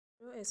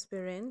Hello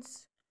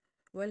aspirants,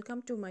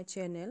 welcome to my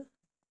channel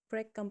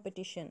Crack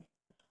Competition.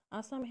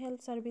 Assam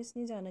Health Service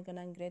ni jano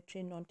ganang grade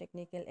 3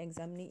 non-technical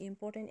exam ni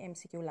important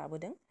MCQ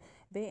labodeng.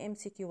 Be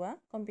MCQ a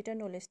computer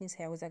knowledge ni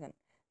sayaw jagan.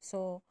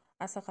 So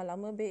asa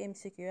khalamo be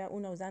MCQ a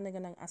unaw jano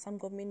ganang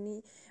Assam government ni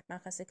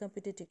makase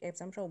competitive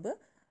exam rawbo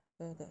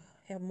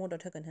have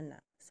modot hogan hanna.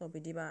 So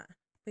bidiba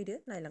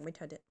faido nailangbai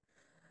thado.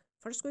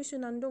 First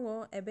question an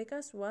dongo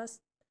abacus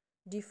was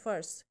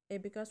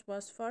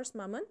first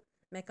maman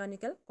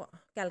mechanical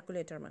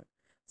calculator man.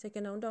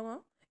 Second an dongo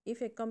if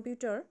a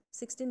computer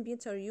 16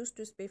 bits are used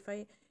to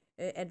specify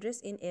address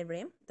in a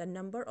RAM, the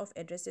number of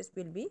addresses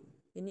will be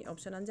ini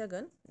option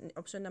anjagan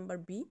option number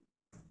B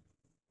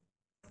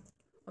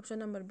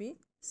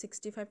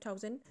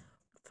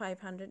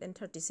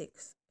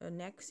 65,536.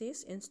 Next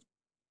is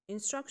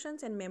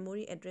instructions and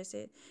memory address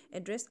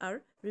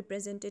are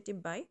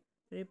representative by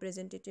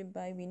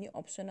wini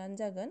option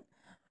anjagan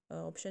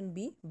option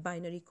B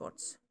binary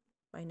codes.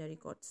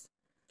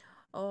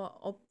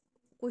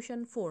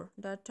 Question 4,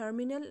 the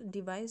terminal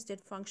device that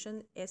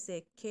function as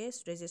a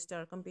case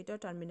register computer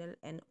terminal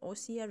and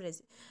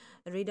OCR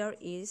reader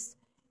is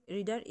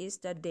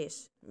the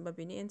dash. But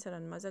bini answer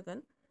an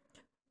majagan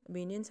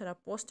bini answer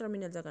post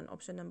terminal jagan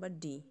option number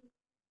D.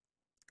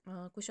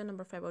 Question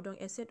number 5,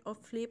 a set of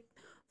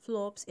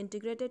flip-flops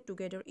integrated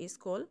together is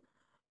called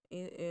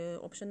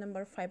option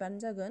number 5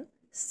 anjagan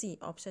C,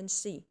 option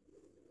C,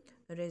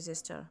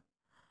 register.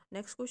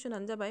 Next question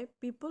anja by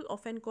people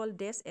often call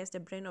dash as the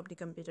brain of the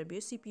computer.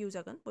 Be CPU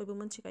jagan boibo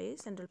manchikai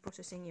central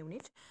processing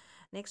unit.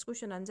 Next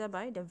question anja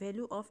by the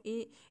value of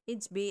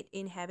each bit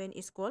in heaven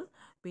is called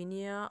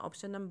binia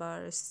option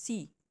number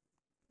C.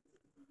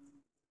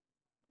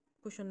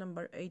 Question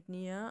number 8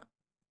 nia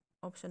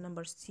option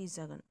number C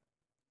jagan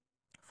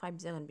 5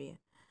 jagan be.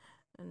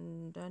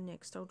 And the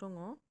next out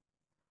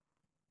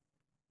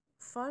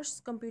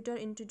first computer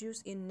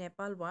introduced in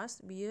Nepal was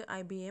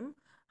IBM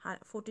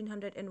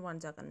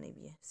 1401 jagan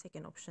nabi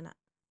second option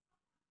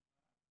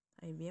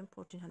IBM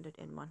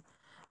 1401.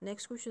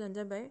 Next question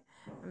anja by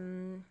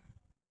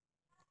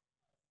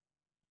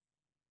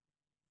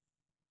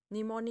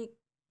mnemonic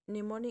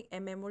a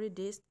memory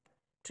disk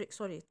trick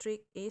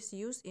is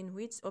used in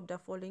which of the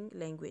following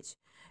language?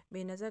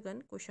 Bena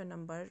jagan question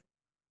number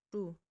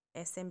 2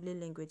 assembly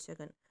language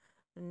jagan.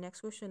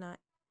 Next question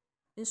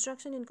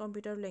instruction in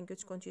computer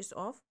language consists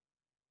of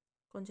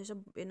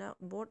bena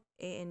both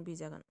A and B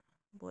jagan.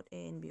 Both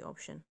A and B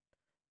option.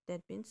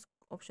 That means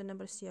option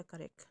number C are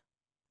correct.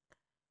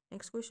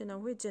 Next question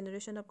which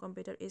generation of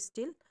computer is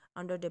still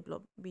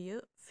underdeveloped? Be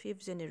a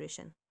fifth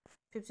generation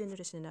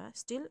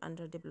still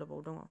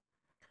underdeveloped.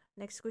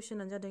 Next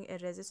question a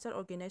register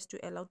organized to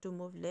allow to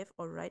move left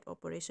or right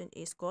operation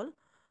is called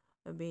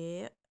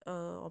be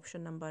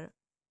option number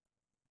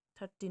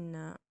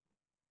 13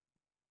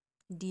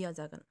 D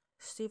jagan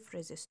shift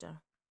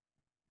register.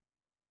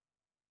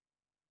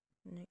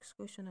 Next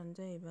question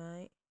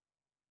by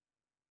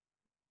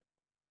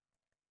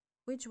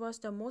which was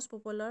the most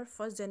popular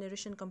first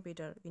generation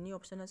computer? Ini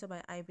option asa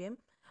by IBM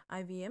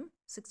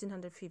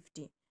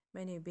 1650.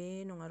 Mane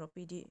be nongaro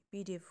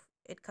PDF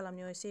add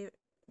khalamnyo ese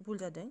bhul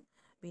jadeng.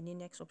 Bini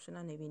next option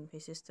ane bin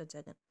faces ta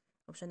jagan.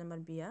 Option number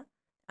B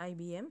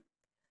IBM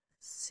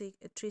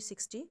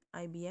 360,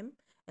 IBM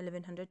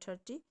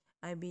 1130,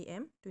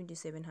 IBM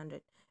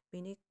 2700.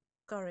 Bini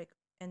correct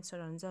answer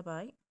anja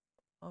by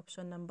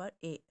option number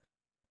A.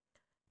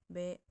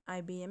 Be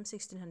IBM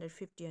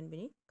 1650 and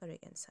bini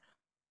correct answer.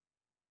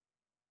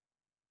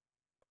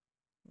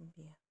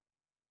 Yeah.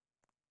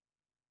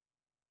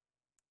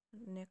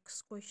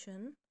 Next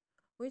question,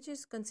 which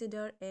is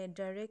considered a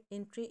direct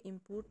entry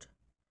input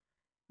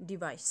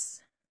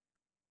device?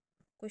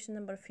 Question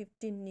number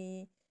 15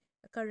 ni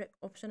correct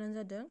option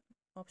anja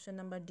option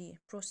number D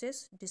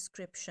process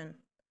description.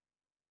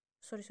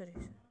 Sorry 50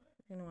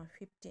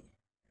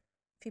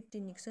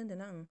 nixon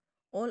dana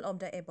all of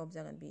the above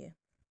jagan be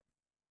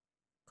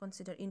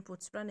consider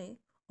inputs prane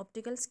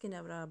optical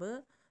scanner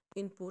brabo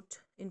input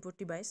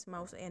device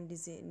mouse and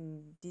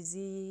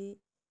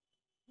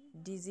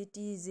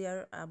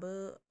digitizer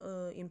abo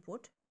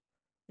input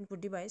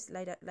device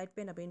light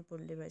pen abo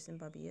input device and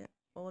babi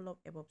all of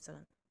above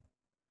jagan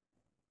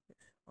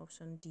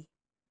option D.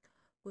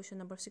 Question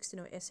number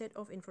 16, a set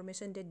of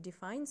information that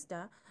defines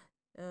the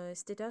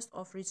status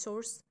of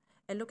resource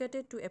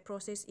allocated to a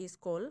process is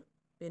called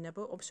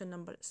question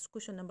number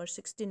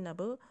 16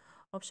 nabo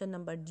option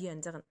number D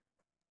anjagan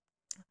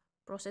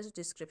process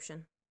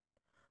description.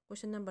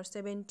 Question number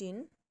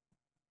 17,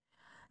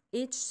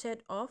 each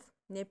set of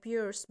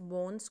Napier's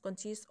bones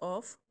consists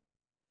of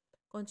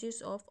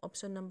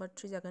option number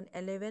 3 jagan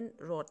 11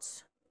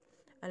 rods.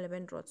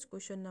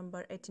 Question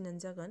number 18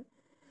 anjagan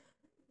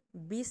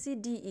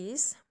BCD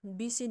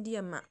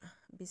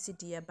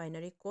a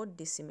binary code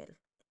decimal.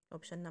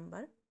 Option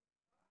number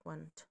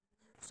 8.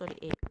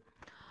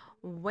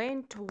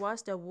 When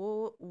was the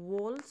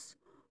world's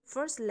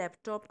first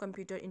laptop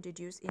computer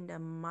introduced in the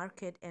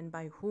market and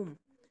by whom?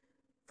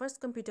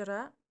 First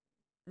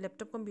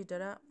laptop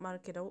computer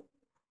market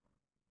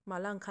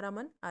mala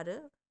angkaraman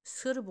ada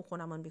सोर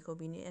बखनामोन बेखौ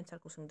बिनि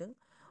एन्सारखौ सोंदों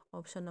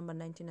option number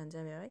 19 आनो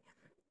जाबाय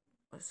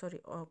सरि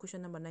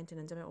question number 19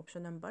 आनो जाबाय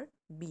option number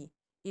बी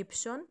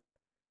Ibsen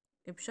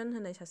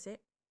होननाय सासे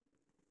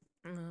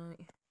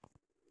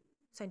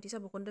साइन्टिस्टआ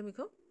बखनदों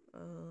बेखौ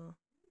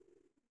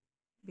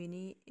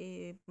बेनि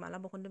माला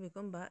बखनदों बेखौ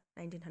होमबा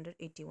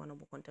 1981 आव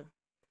बखनदों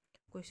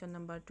क्वेश्चन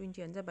नंबर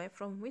 20 आनो जाबाय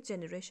from which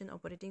generation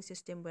operating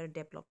system where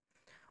develop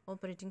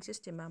operating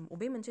Systema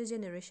बबे मोनसे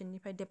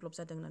जेनेरेशननिफ्राय डेभलप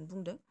जादों होननानै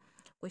बुंदों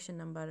क्वेश्चन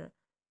नंबर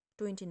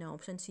 20 ना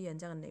ऑप्शन सी आनो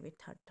जागोन नैबे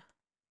थर्ड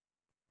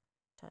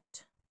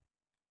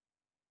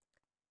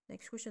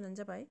नेक्स्ट क्वेश्चन आनो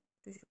जाबाय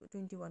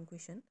 21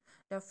 क्वेश्चन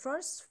द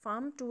first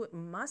farm to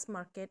mass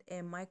market A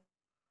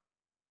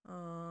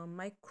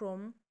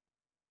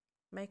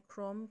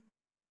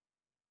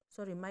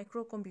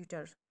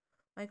microcomputer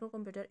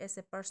as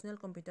a personal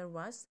computer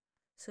was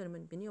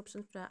सोरमोन बिनि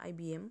ऑप्शनफ्रा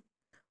IBM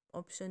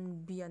ऑप्शन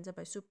बी आनो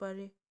जाबाय सुपर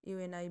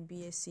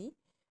UNIBAC सी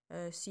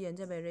आनो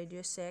जाबाय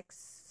रेडियो शेक्स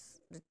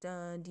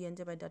डी आनो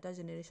जाबाय डाटा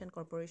जेनेरेशन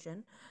कॉर्पोरेशन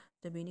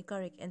दा बेनि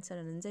करेक्ट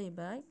एन्सारानो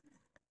जाहैबाय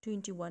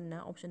 21 ना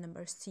option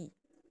number C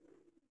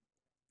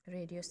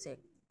radio shake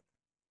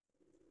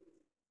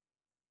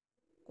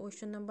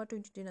Question number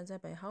 22 is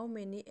about how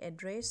many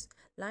address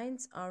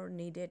lines are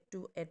needed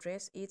to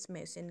address each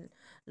machine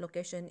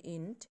location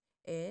in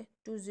a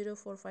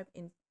 2045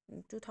 in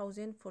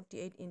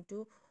 2048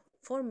 into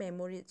 4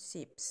 memory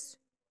chips.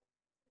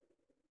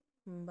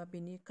 But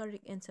the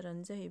correct answer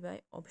is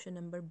option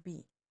number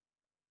B.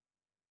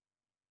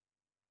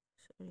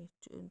 Sorry,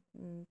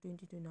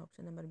 22 now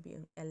option number B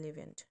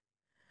 11.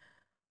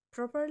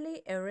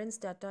 Properly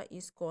arranged data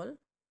is called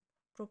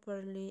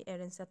properly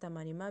arranged data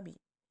mani mabi.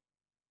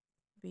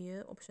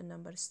 Be option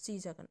number C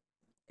jagan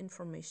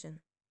information.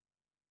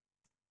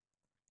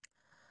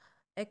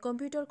 A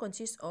computer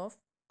consists of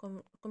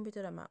a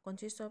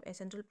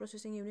central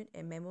processing unit,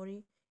 a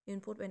memory,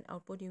 input and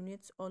output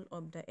units, all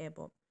of the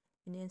above.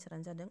 In the answer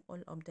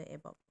all of the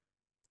above.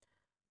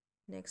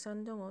 Next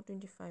one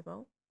 25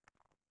 out.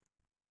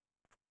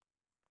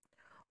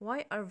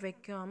 Why are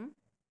vacuum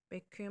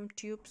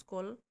tubes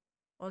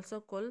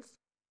also called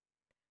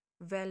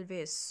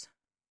valves?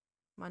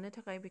 मानो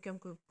थाखाय vacuum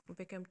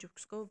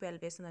tubes को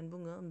valves होननानै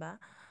बुङो होनबा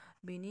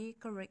बेनि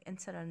correct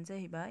answer आनो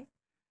जाहैबाय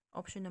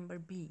option number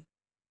B.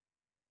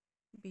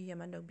 B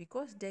यामानो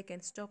because they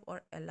can stop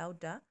or allow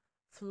the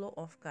flow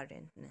of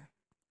current.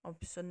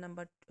 Question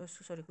number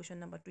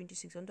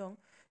 26 on dong.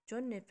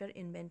 John Napier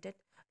invented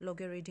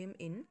logarithm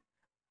in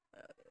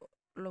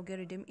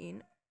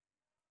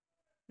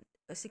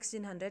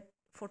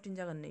 1614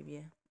 jagan नै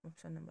बियो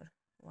option number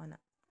 1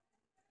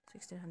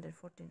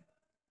 1614.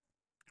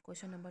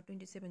 Question number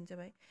 27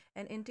 जाबाय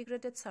an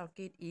integrated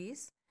circuit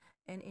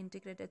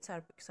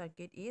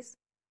is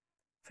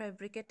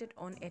fabricated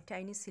on a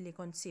tiny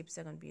silicon chip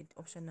जागोन बे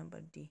option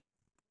number D.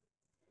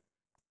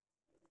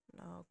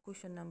 Now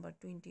question number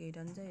 28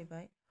 आनो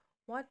जाहैबाय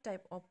what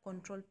type of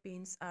control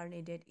pins are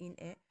needed in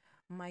a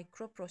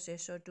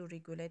microprocessor to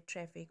regulate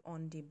traffic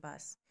on the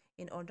bus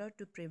in order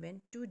to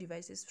prevent two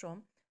devices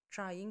from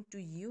trying to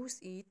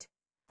use it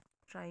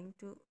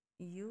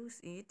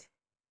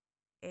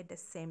at the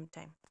same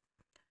time.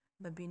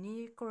 But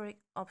bini correct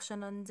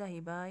option an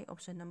jahibai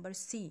option number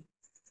C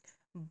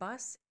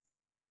bus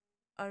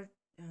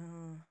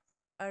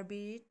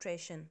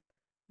arbitration.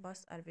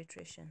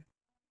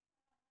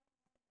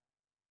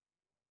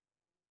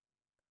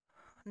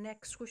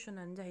 Next question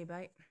an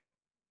jahibai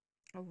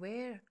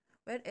where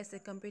as a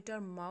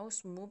computer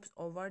mouse moves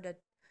over the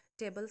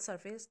table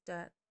surface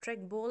the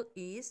trackball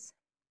is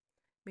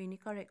bini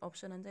correct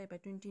option an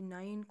jahibai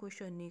 29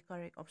 question ni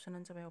correct option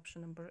an jahibai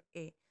option number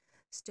A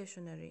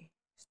stationary.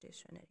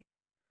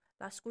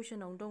 Last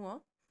question on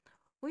dongo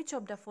which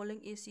of the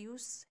following is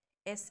used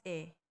as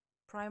a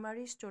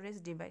primary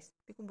storage device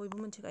बेखौ बयबो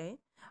मोनथिखायो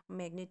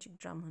magnetic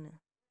drum होनो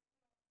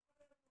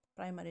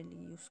primarily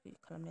use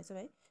खालामनाया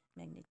जाबाय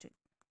magnetic.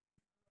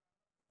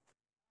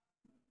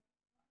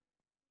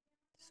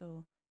 So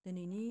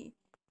दिनैनि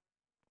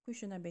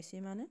कुइसना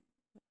बेसिमानो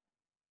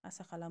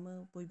आसा खालामो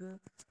बयबो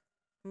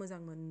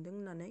मोजां मोनदों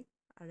होननानै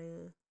आरो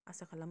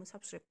आसा खालामो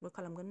साबस्क्राइबबो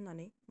खालामगोन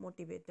होननानै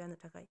मोटिभेट जानो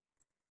थाखाय.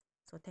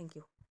 So thank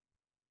you.